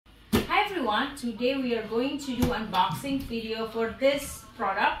everyone, today we are going to do unboxing video for this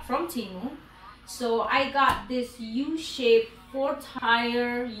product from Temu. So I got this U-shaped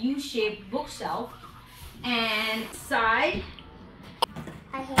 4-tier U-shaped bookshelf, and side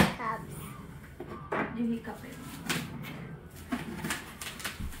I hiccups. you hiccup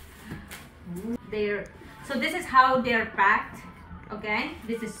it. So this is how they're packed. Okay,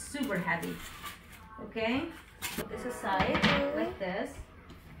 this is super heavy. Okay, put this aside like this.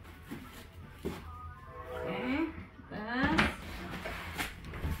 Okay, this.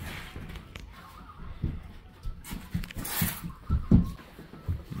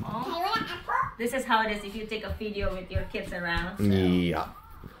 This is how it is if you take a video with your kids around. So. Yeah.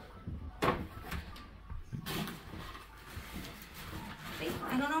 I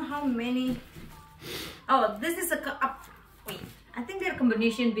don't know how many. Oh, this is wait. I think they're a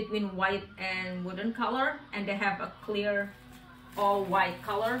combination between white and wooden color, and they have a clear all white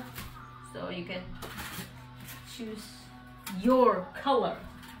color, so you can choose your color.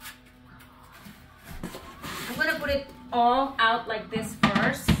 I'm gonna put it all out like this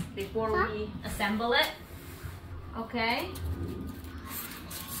first before we assemble it. Okay,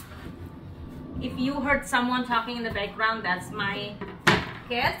 if you heard someone talking in the background, that's my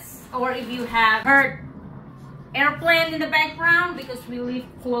kids. Or if you have heard airplane in the background, because we live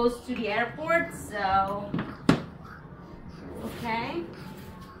close to the airport, so okay.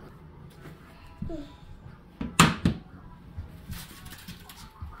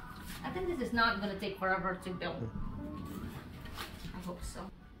 I think this is not going to take forever to build. I hope so.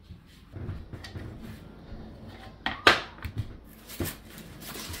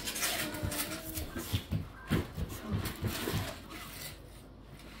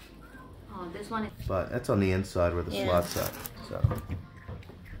 Oh, this one is... But that's on the inside where the slots are. So.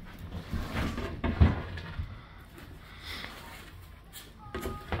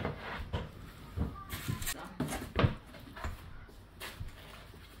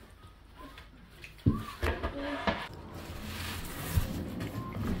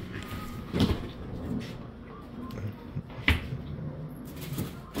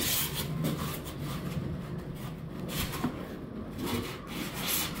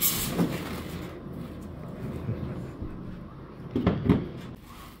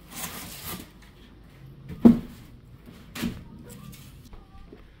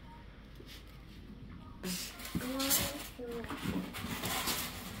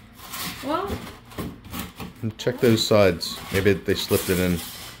 Well, And check those sides. Maybe they slipped it in.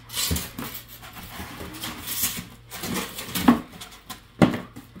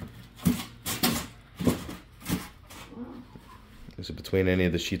 Is it between any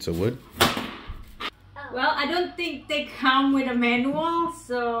of the sheets of wood? well, I don't think they come with a manual,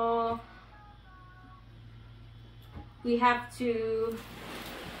 so we have to,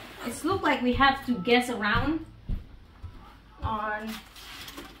 it's look like we have to guess around on.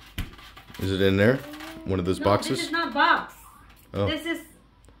 Is it in there? One of those boxes? This is not box. Oh. This is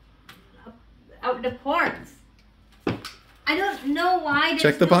the parts. I don't know why.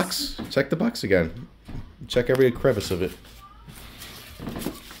 Check the box. Check the box again. Check every crevice of it.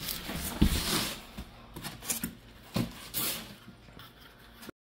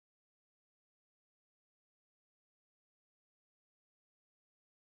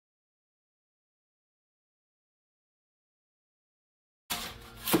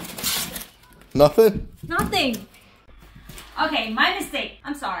 Nothing? Nothing. Okay, my mistake.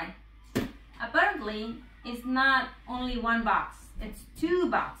 I'm sorry. Apparently, it's not only one box. It's 2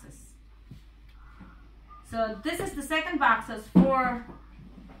 boxes. So this is the second boxes for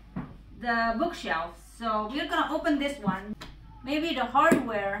the bookshelf. So we're gonna open this one. Maybe the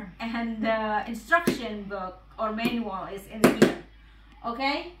hardware and the instruction book or manual is in here.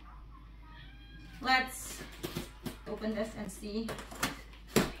 Okay? Let's open this and see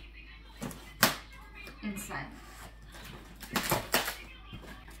inside.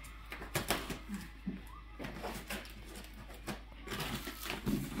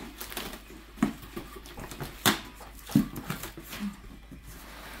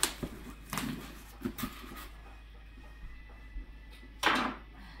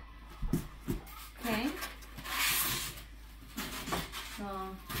 Okay. So,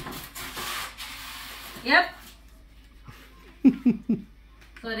 yep.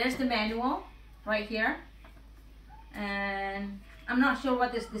 So there's the manual right here, and I'm not sure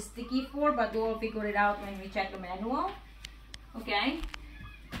what is the sticky for, but we'll figure it out when we check the manual. Okay,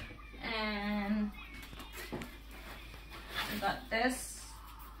 and I got this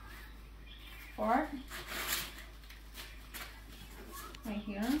part right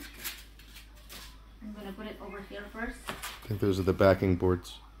here. I'm gonna put it over here first. I think those are the backing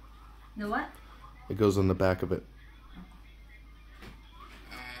boards. The what? It goes on the back of it.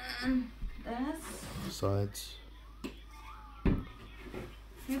 And this. Sides.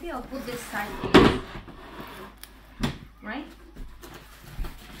 Maybe I'll put this side here. Right?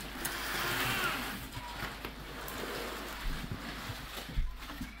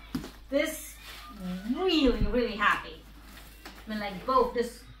 This really happy. I mean, like both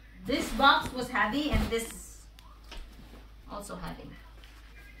this box was heavy and this is also heavy.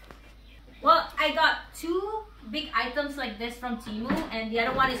 Well, I got 2 big items like this from Temu, and the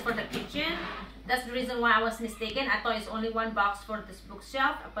other one is for the kitchen. That's the reason why I was mistaken. I thought it's only 1 box for this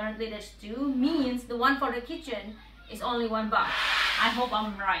bookshelf. Apparently there's 2, means the one for the kitchen is only 1 box. I hope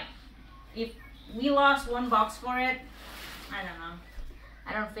I'm right. If we lost 1 box for it, I don't know.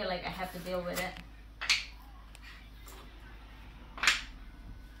 I don't feel like I have to deal with it.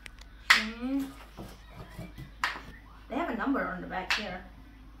 They have a number on the back here.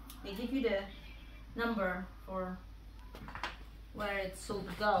 They give you the number for where it's sold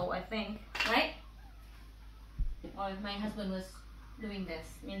to go, I think, right? Or if my husband was doing this,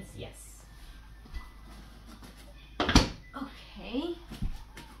 means yes. Okay.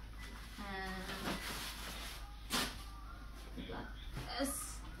 Like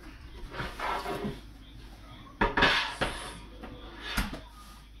this.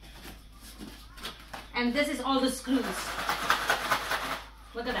 And this is all the screws.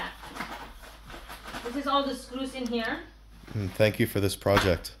 Look at that. This is all the screws in here. Thank you for this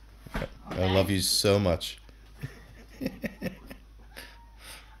project. Okay. I love you so much.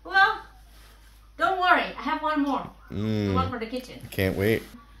 Well, don't worry. I have one more. The one for the kitchen. Can't wait.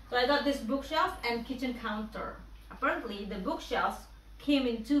 So I got this bookshelf and kitchen counter. Apparently the bookshelves came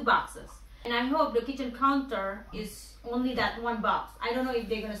in 2 boxes. And I hope the kitchen counter is only that 1 box. I don't know if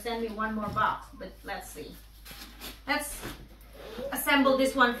they're gonna send me 1 more box, but let's see. Let's assemble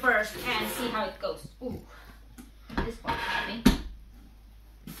this one first and see how it goes. Ooh, this one's heavy.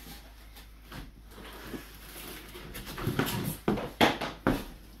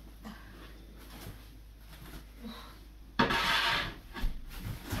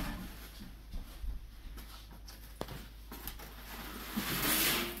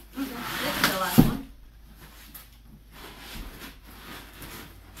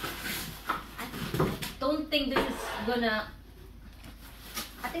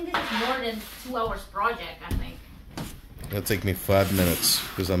 I think this is more than 2 hours project, I think. It'll take me 5 minutes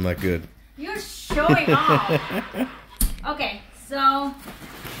because I'm not good. You're showing off. Okay, so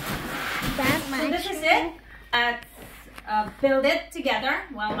this is it. Let's build it together.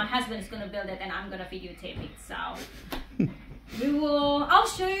 Well, my husband is gonna build it and I'm gonna videotape it. So I'll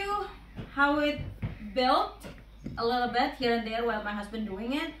show you how it built a little bit here and there while my husband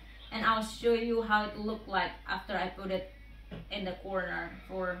doing it. And I'll show you how it looked like after I put it in the corner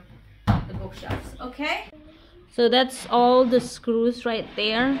for the bookshelves. Okay, so that's all the screws right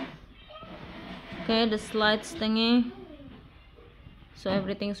there. Okay, the slides thingy, so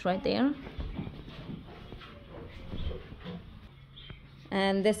everything's right there.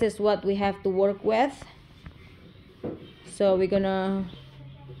 And this is what we have to work with. So we're gonna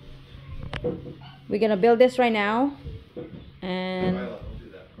build this right now, and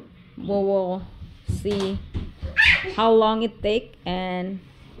we will see how long it takes and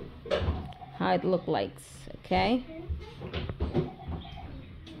how it look like. Okay.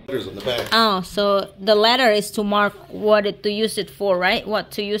 Letters on the back. Oh, so the letter is to mark what to use it for, right?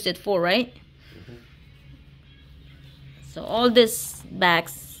 What to use it for, right? So all this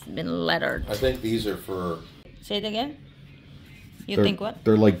back's been lettered. I think these are for... Say it again. You think what?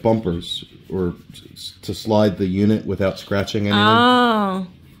 They're like bumpers, or to slide the unit without scratching anything. Oh,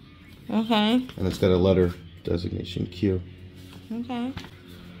 okay. And it's got a letter designation Q. Okay.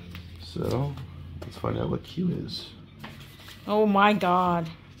 So let's find out what Q is. Oh my God.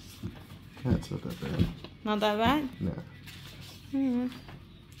 Yeah, it's not that bad. Not that bad? No. Mm-hmm.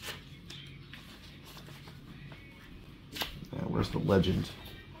 Yeah, where's the legend?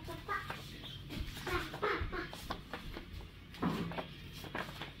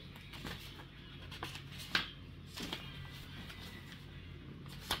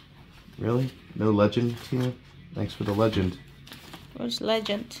 Really? No legend, Tina? Thanks for the legend. What's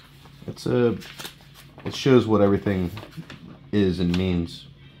legend? It's a... It shows what everything is and means.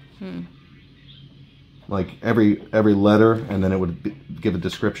 Like every letter, and then it would give a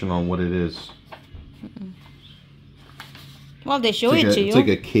description on what it is. Well, they show it to you. It's like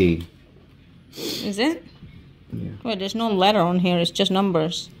a key. Is it? Yeah. Well, there's no letter on here. It's just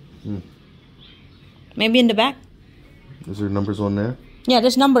numbers. Maybe in the back. Is there numbers on there? Yeah,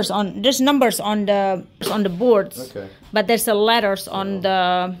 there's numbers on the boards. Okay. But there's the letters on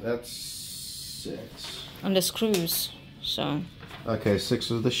the That's 6. on the screws. So. Okay,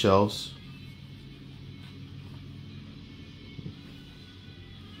 6 of the shelves.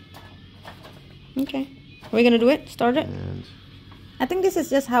 Okay. Are we gonna do it? Start it? And I think this is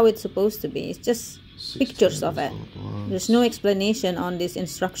just how it's supposed to be. It's just pictures of it. There's no explanation on this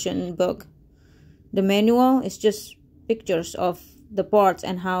instruction book. The manual is just pictures of the parts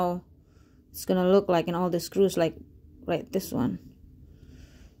and how it's gonna look like, and all the screws, like right this one.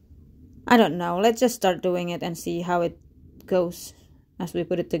 I don't know. Let's just start doing it and see how it goes as we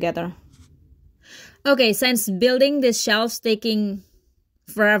put it together. Okay, since building these shelves taking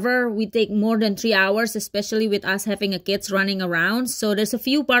forever, we take more than 3 hours, especially with us having a kids running around. So there's a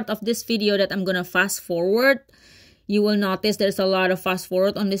few part of this video that I'm gonna fast forward. You will notice there's a lot of fast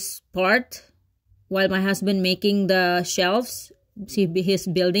forward on this part while my husband making the shelves. He's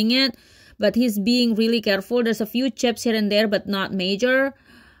building it, but he's being really careful. There's a few chips here and there, but not major,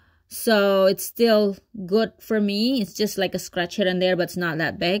 so it's still good for me. It's just like a scratch here and there, but it's not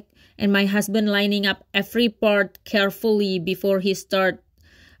that big. And my husband lining up every part carefully before he start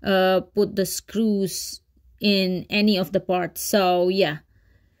put the screws in any of the parts. So yeah.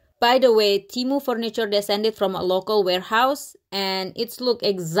 By the way, Temu furniture descended from a local warehouse, and it's look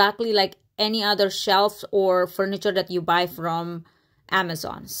exactly like any other shelves or furniture that you buy from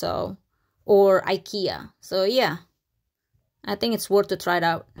Amazon, so, or IKEA. So yeah, I think it's worth to try it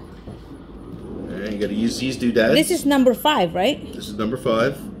out. you gotta use these doodads. This is number 5, right? This is number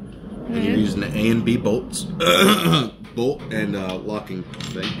 5. And you're using the A and B bolts. Bolt and locking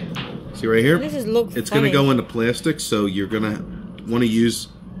thing. See right here? This is look It's funny. gonna go into plastic, so you're gonna want to use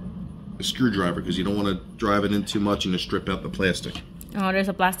a screwdriver because you don't want to drive it in too much and to strip out the plastic. Oh, there's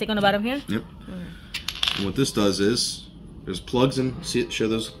a plastic on the bottom here? Yep. And what this does is, there's plugs in, see it, show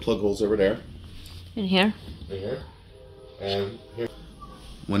those plug holes over there. In here? Right here. And here.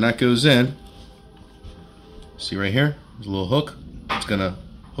 When that goes in, see right here, there's a little hook. It's gonna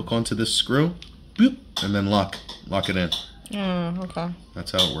hook onto this screw, boop, and then lock it in. Okay.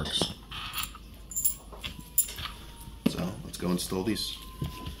 That's how it works. So let's go install these.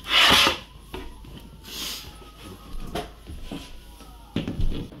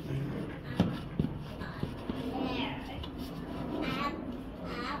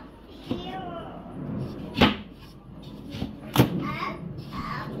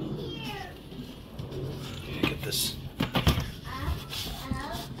 Get this.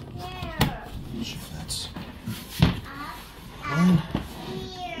 That's on.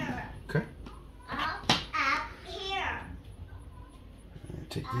 Okay.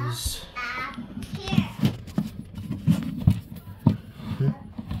 Take these.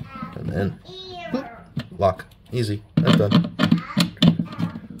 And then boop, lock. Easy. That's done.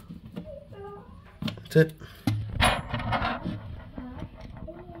 That's it.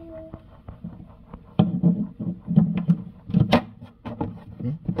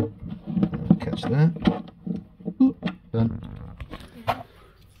 Catch that. Boop. Done.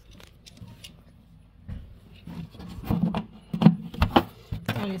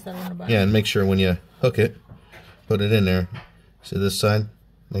 Yeah, and make sure when you hook it, put it in there. See this side?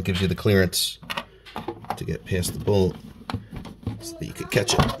 That gives you the clearance to get past the bolt so that you could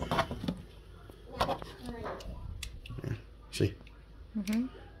catch it. Yeah, see? Okay,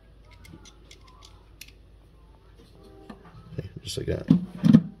 just like that.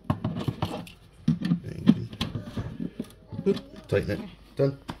 Boop, tighten it.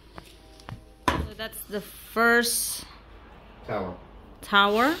 Done. So that's the first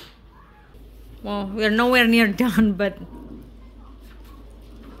Tower. Well, we're nowhere near done, but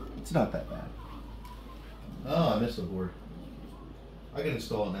It's not that bad. Oh, I missed the board. I can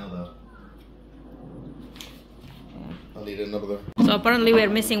install it now though. I'll need another. so apparently we're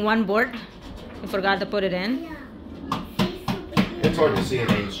missing one board. We forgot to put it in. It's hard to see in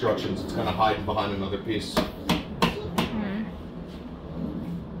the instructions. It's kind of hiding behind another piece.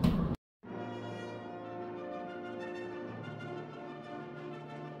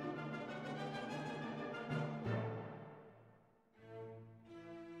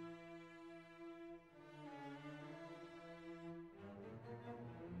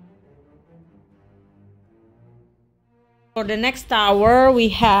 For the next tower, we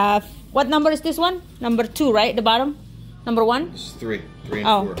have, what number is this one? Number 2, right? The bottom? Number 1? It's 3 and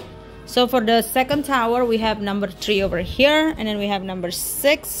 4. So for the second tower, we have number 3 over here, and then we have number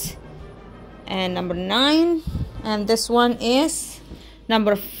 6 and number 9, and this one is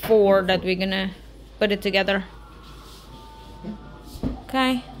number 4 that we're gonna put it together.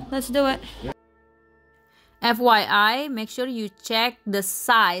 Okay, let's do it. FYI, make sure you check the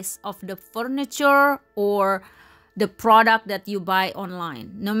size of the furniture or the product that you buy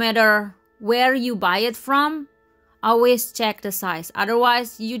online. No matter where you buy it from, always check the size.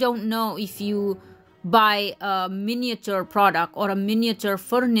 Otherwise, you don't know if you buy a miniature product or a miniature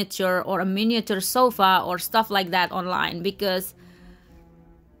furniture or a miniature sofa or stuff like that online, because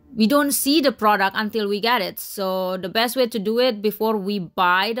we don't see the product until we get it. So the best way to do it before we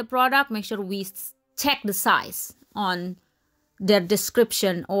buy the product, make sure we check the size on their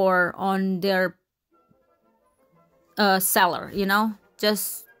description or on their seller, you know,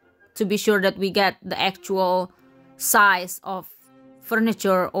 just to be sure that we get the actual size of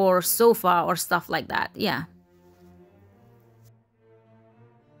furniture or sofa or stuff like that. Yeah.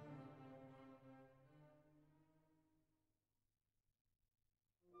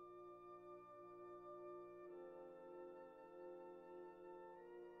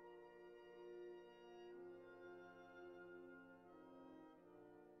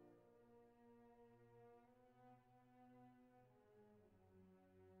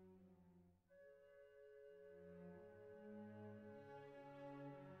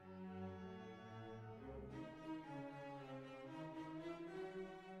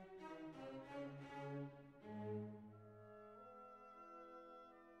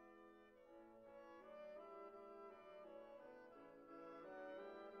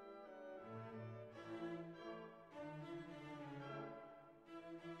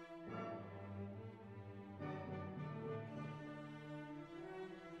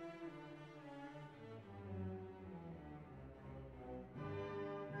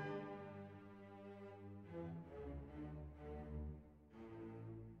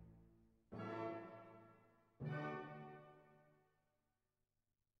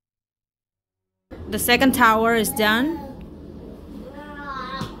 The second tower is done.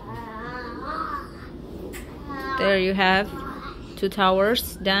 There you have 2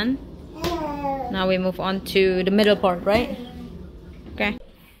 towers done. Now we move on to the middle part, right? Okay.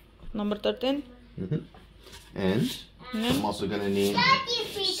 Number 13. And I'm also gonna need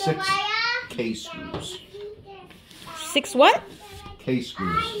 6 K-screws. 6 what?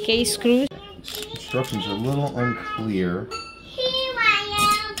 K-screws. K-screws. Instructions are a little unclear.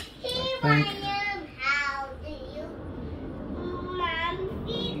 I think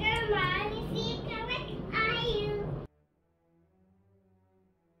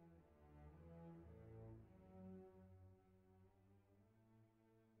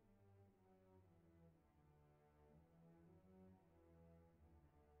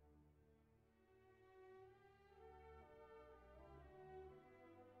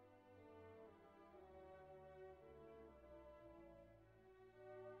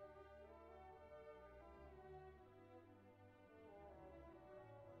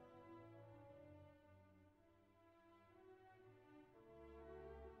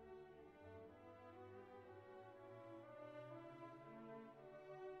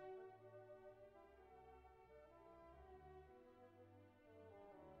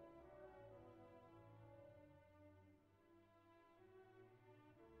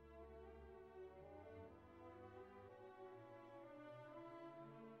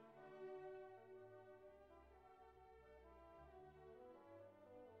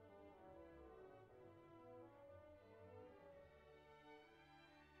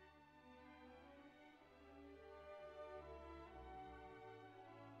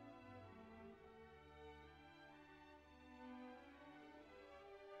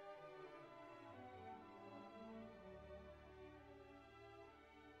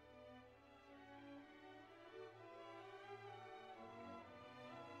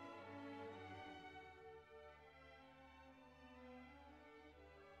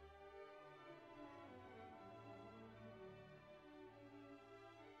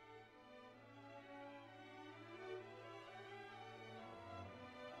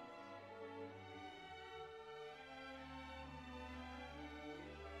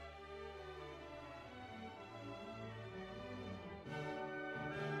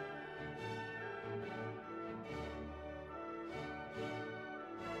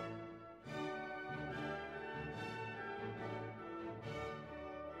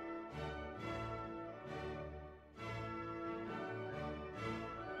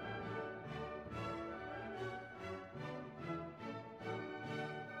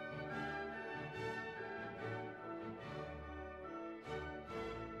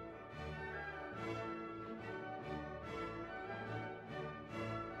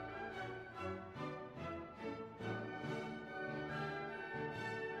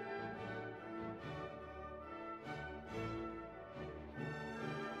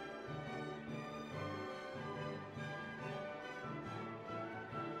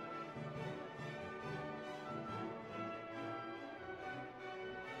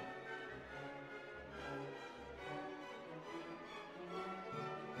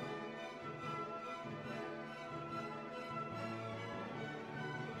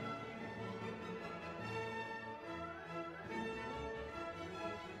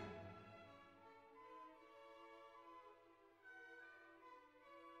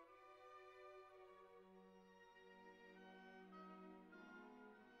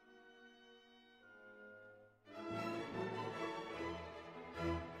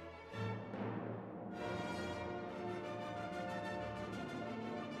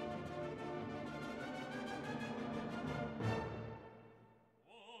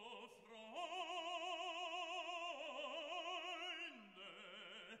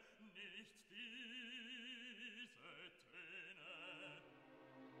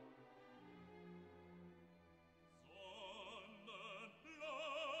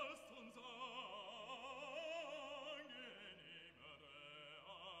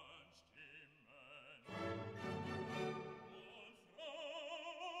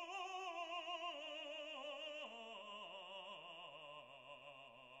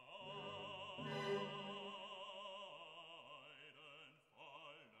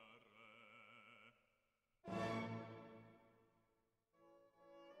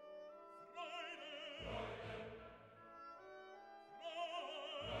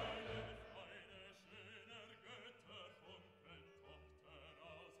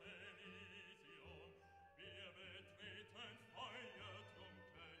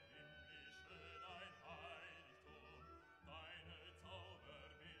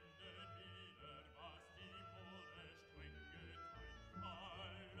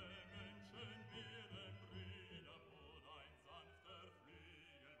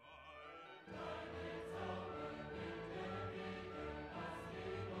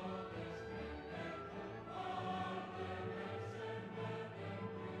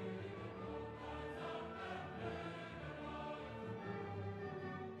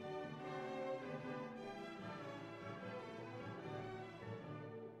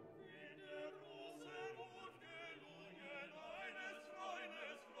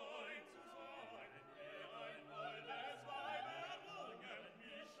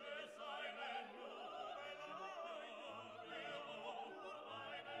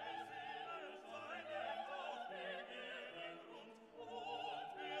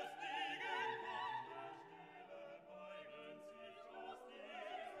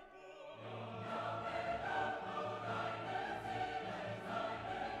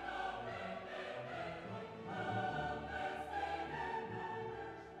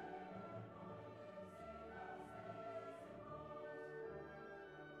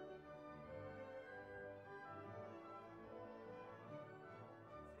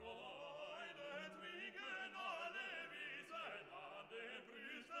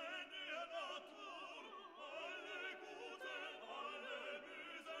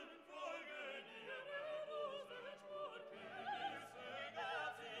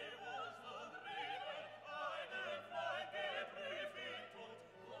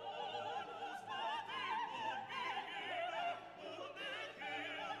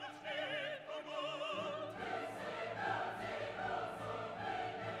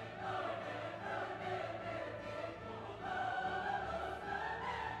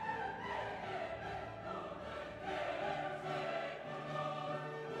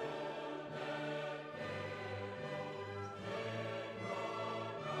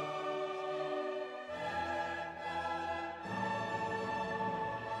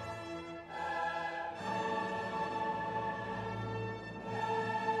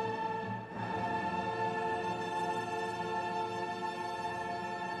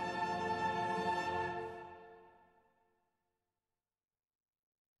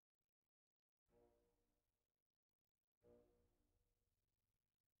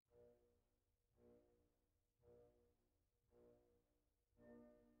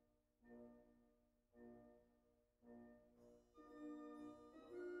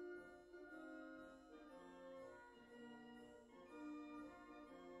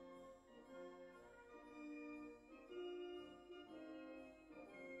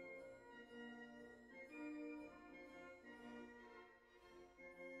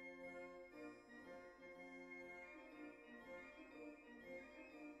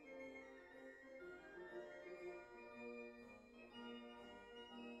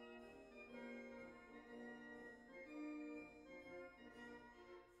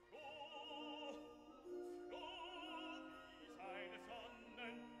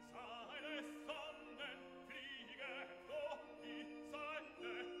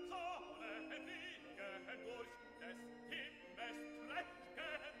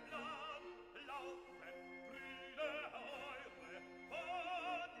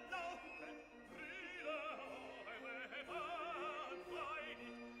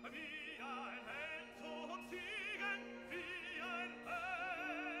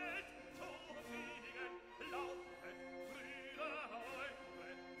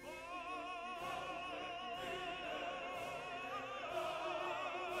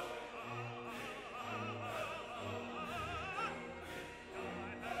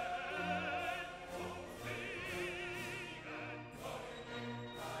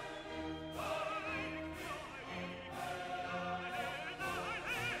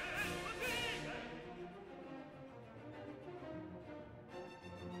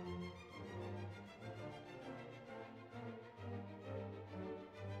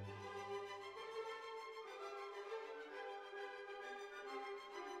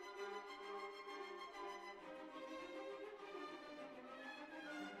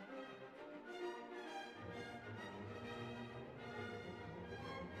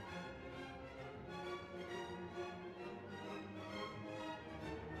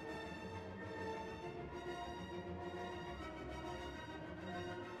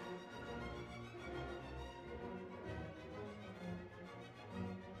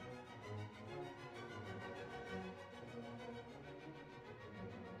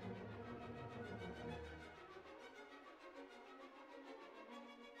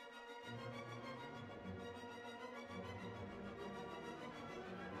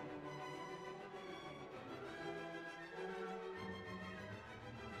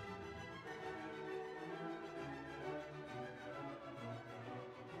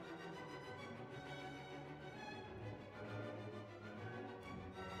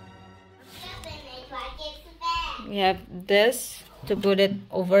We have this to put it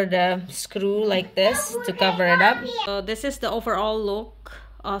over the screw like this to cover it up. So this is the overall look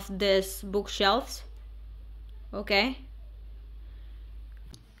of this bookshelves. Okay.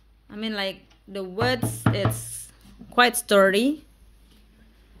 I mean, like, the woods, it's quite sturdy.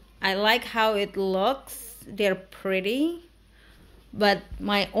 I like how it looks. They're pretty. But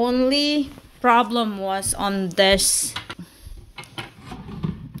my only problem was on this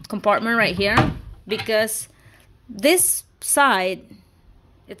compartment right here, because this side,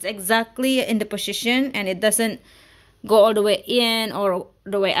 it's exactly in the position and it doesn't go all the way in or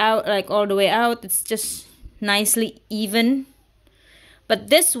the way out, like all the way out. It's just nicely even. But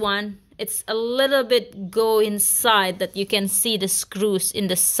this one, it's a little bit go inside that you can see the screws in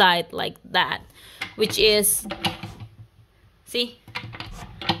the side like that, which is, see,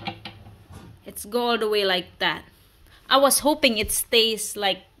 it's go all the way like that. I was hoping it stays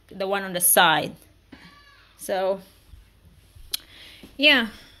like the one on the side. So yeah,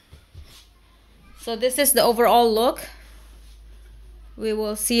 so this is the overall look. We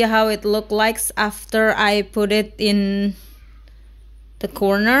will see how it looks like after I put it in the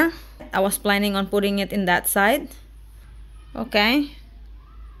corner. I was planning on putting it in that side. Okay,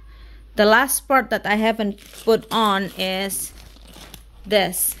 the last part that I haven't put on is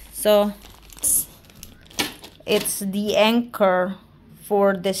this. So it's the anchor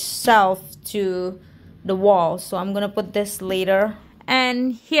for the shelf to the wall, so I'm gonna put this later.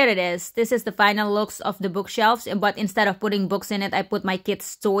 And here it is. This is the final looks of the bookshelves, but instead of putting books in it, I put my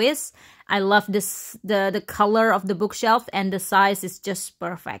kids' toys. I love this, the color of the bookshelf, and the size is just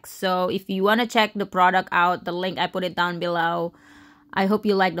perfect. So if you want to check the product out, the link, I put it down below. I hope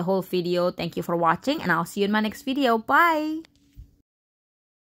you liked the whole video. Thank you for watching, and I'll see you in my next video. Bye!